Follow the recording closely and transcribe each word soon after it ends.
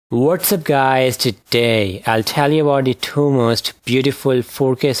What's up guys, today I'll tell you about the two most beautiful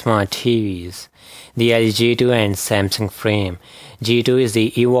 4K smart TVs, the LG G2 and Samsung Frame. G2 is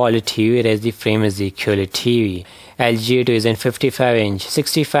the OLED TV whereas the Frame is the QLED TV. LG G2 is in 55 inch,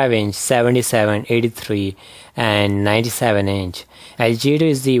 65 inch, 77, 83 and 97 inch. LG G2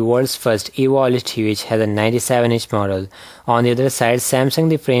 is the world's first OLED TV which has a 97 inch model. On the other side, Samsung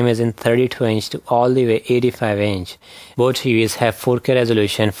the Frame is in 32 inch to all the way 85 inch. Both TVs have 4K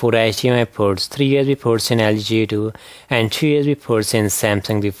resolution, 4 HDMI ports, 3 USB ports in LG G2 and 2 USB ports in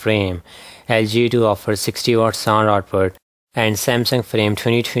Samsung the Frame. LG G2 offers 60 watt sound output and Samsung Frame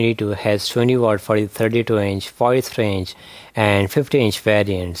 2022 has 20 watt for the 32 inch, 43 inch and 50 inch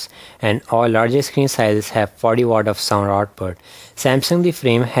variants, and all larger screen sizes have 40 watt of sound output. Samsung the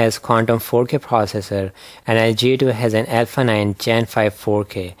Frame has Quantum 4K processor and LG G2 has an Alpha 9 Gen 5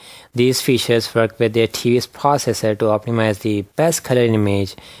 4K. These features work with their TV's processor to optimize the best color in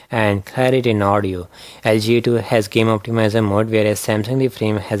image and clarity in audio. LG G2 has game optimizer mode whereas Samsung the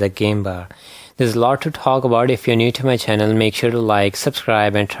Frame has a game bar. There's a lot to talk about. If you're new to my channel, make sure to like,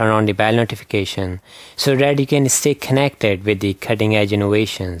 subscribe and turn on the bell notification so that you can stay connected with the cutting edge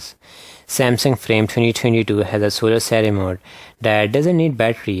innovations. Samsung Frame 2022 has a solar cell remote that doesn't need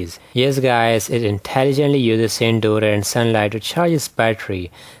batteries. Yes guys, it intelligently uses indoor and sunlight to charge its battery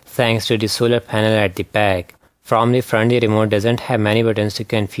thanks to the solar panel at the back. From the front, the remote doesn't have many buttons to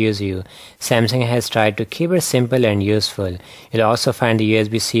confuse you. Samsung has tried to keep it simple and useful. You'll also find the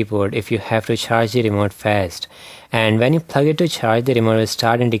USB-C port if you have to charge the remote fast. And when you plug it to charge, the remote will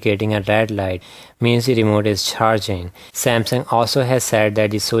start indicating a red light, means the remote is charging. Samsung also has said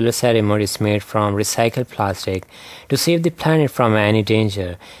that the solar cell remote is made from recycled plastic to save the planet from any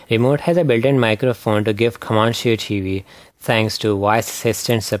danger. Remote has a built-in microphone to give commands to your TV thanks to voice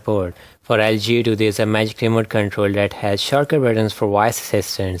assistant support. For LG G2, there is a magic remote control that has shortcut buttons for voice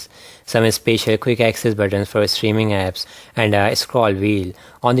assistants, some special quick access buttons for streaming apps, and a scroll wheel.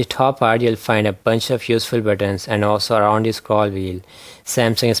 On the top part, you'll find a bunch of useful buttons and also around the scroll wheel.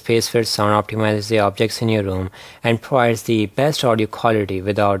 Samsung SpaceFit Sound optimizes the objects in your room and provides the best audio quality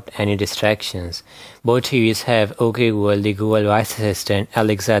without any distractions. Both TVs have OK Google, the Google Voice Assistant,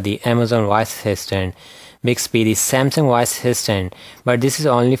 Alexa, the Amazon Voice Assistant, Bixby, the Samsung Voice Assistant, but this is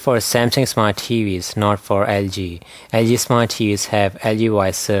only for Samsung Smart TVs, not for LG. LG Smart TVs have LG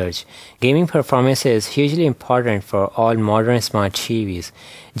Voice Search. Gaming performance is hugely important for all modern smart TVs.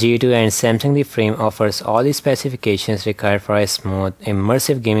 G2 and Samsung the Frame offers all the specifications required for a smooth,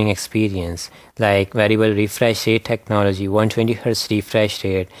 immersive gaming experience, like variable refresh rate technology, 120Hz refresh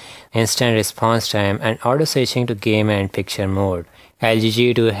rate, instant response time, and auto switching to game and picture mode.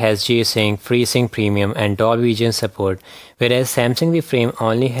 LG G2 has G-Sync, FreeSync Premium and Dolby Vision support, whereas Samsung the Frame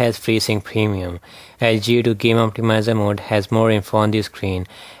only has FreeSync Premium. LG G2 Game Optimizer mode has more info on the screen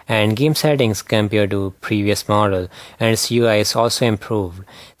and game settings compared to previous model, and its UI is also improved.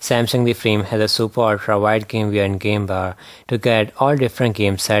 Samsung the Frame has a super ultra wide game view and game bar to get all different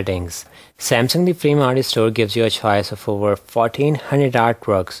game settings. Samsung the Frame Art Store gives you a choice of over 1400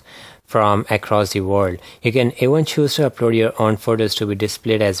 artworks from across the world. You can even choose to upload your own photos to be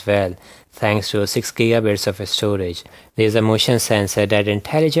displayed as well, thanks to 6 GB of storage. There is a motion sensor that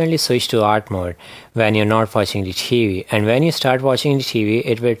intelligently switches to art mode when you're not watching the TV, and when you start watching the TV,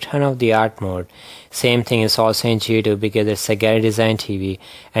 it will turn off the art mode. Same thing is also in G2 because it's a gallery design TV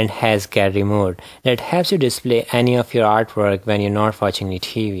and has gallery mode that helps you display any of your artwork when you're not watching the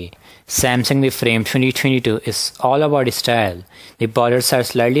TV. Samsung the Frame 2022 is all about style. The borders are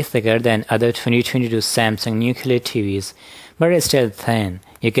slightly thicker than other 2022 Samsung new QLED TVs, but it's still thin.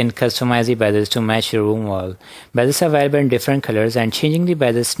 You can customize the bezels to match your room wall. Bezels are available in different colors and changing the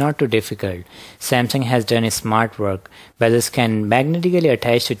bezels is not too difficult. Samsung has done smart work. Bezels can magnetically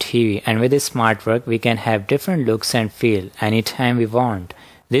attach to TV, and with this smart work we can have different looks and feel anytime we want.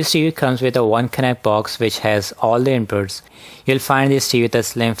 This TV comes with a One Connect box which has all the inputs. You'll find this TV with a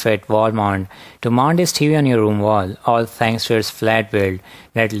slim fit wall mount to mount this TV on your room wall, all thanks to its flat build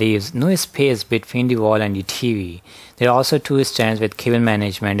that leaves no space between the wall and the TV. There are also 2 stands with cable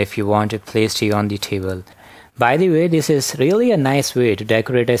management if you want to place TV on the table. By the way, this is really a nice way to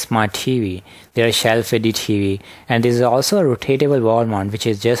decorate a smart TV. There are shelf with the TV, and there is also a rotatable wall mount which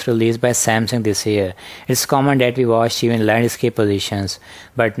is just released by Samsung this year. It's common that we watch TV in landscape positions,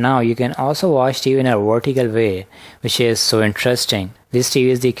 but now you can also watch TV in a vertical way, which is so interesting. This TV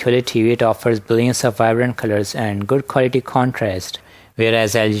is the QLED TV. It offers billions of vibrant colors and good quality contrast.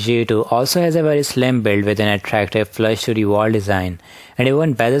 whereas LG G2 also has a very slim build with an attractive flush to the wall design, and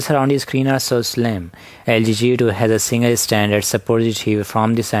even bezels around the screen are so slim. LG G2 has a single stand that supports the TV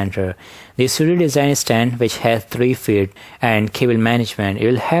from the center. The studio design stand, which has 3 feet and cable management, you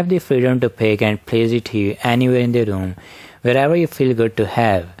will have the freedom to pick and place the TV anywhere in the room, wherever you feel good to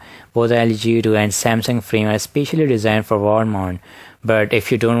have. Both LG G2 and Samsung frame are specially designed for wall mount, but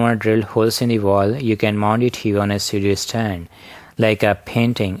if you don't want to drill holes in the wall, you can mount your TV on a studio stand, like a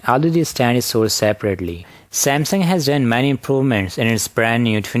painting, although the stand is sold separately. Samsung has done many improvements in its brand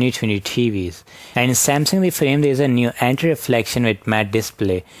new 2020 TVs, and in Samsung the frame there is a new anti-reflection with matte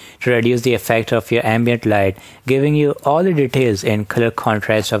display to reduce the effect of your ambient light, giving you all the details in color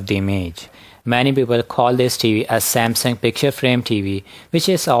contrast of the image. Many people call this TV a Samsung picture frame TV, which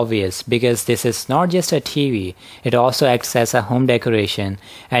is obvious because this is not just a TV, it also acts as a home decoration,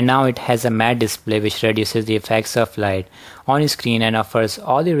 and now it has a matte display which reduces the effects of light on the screen and offers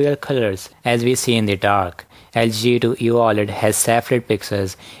all the real colors as we see in the dark. LG G2 OLED has separate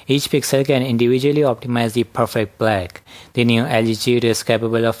pixels. Each pixel can individually optimize the perfect black. The new LG G2 is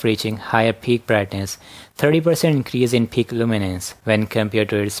capable of reaching higher peak brightness, 30% increase in peak luminance when compared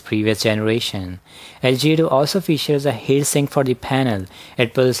to its previous generation. LG G2 also features a heat sink for the panel.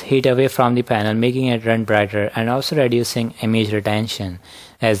 It pulls heat away from the panel, making it run brighter and also reducing image retention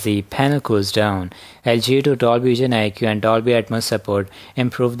as the panel cools down. LG G2 Dolby Vision IQ and Dolby Atmos support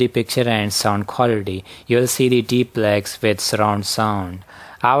improve the picture and sound quality. You'll see the deep blacks with surround sound.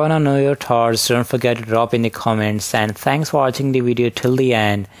 I wanna know your thoughts. Don't forget to drop in the comments, and thanks for watching the video till the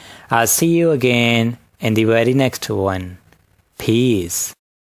end. I'll see you again in the very next one. Peace.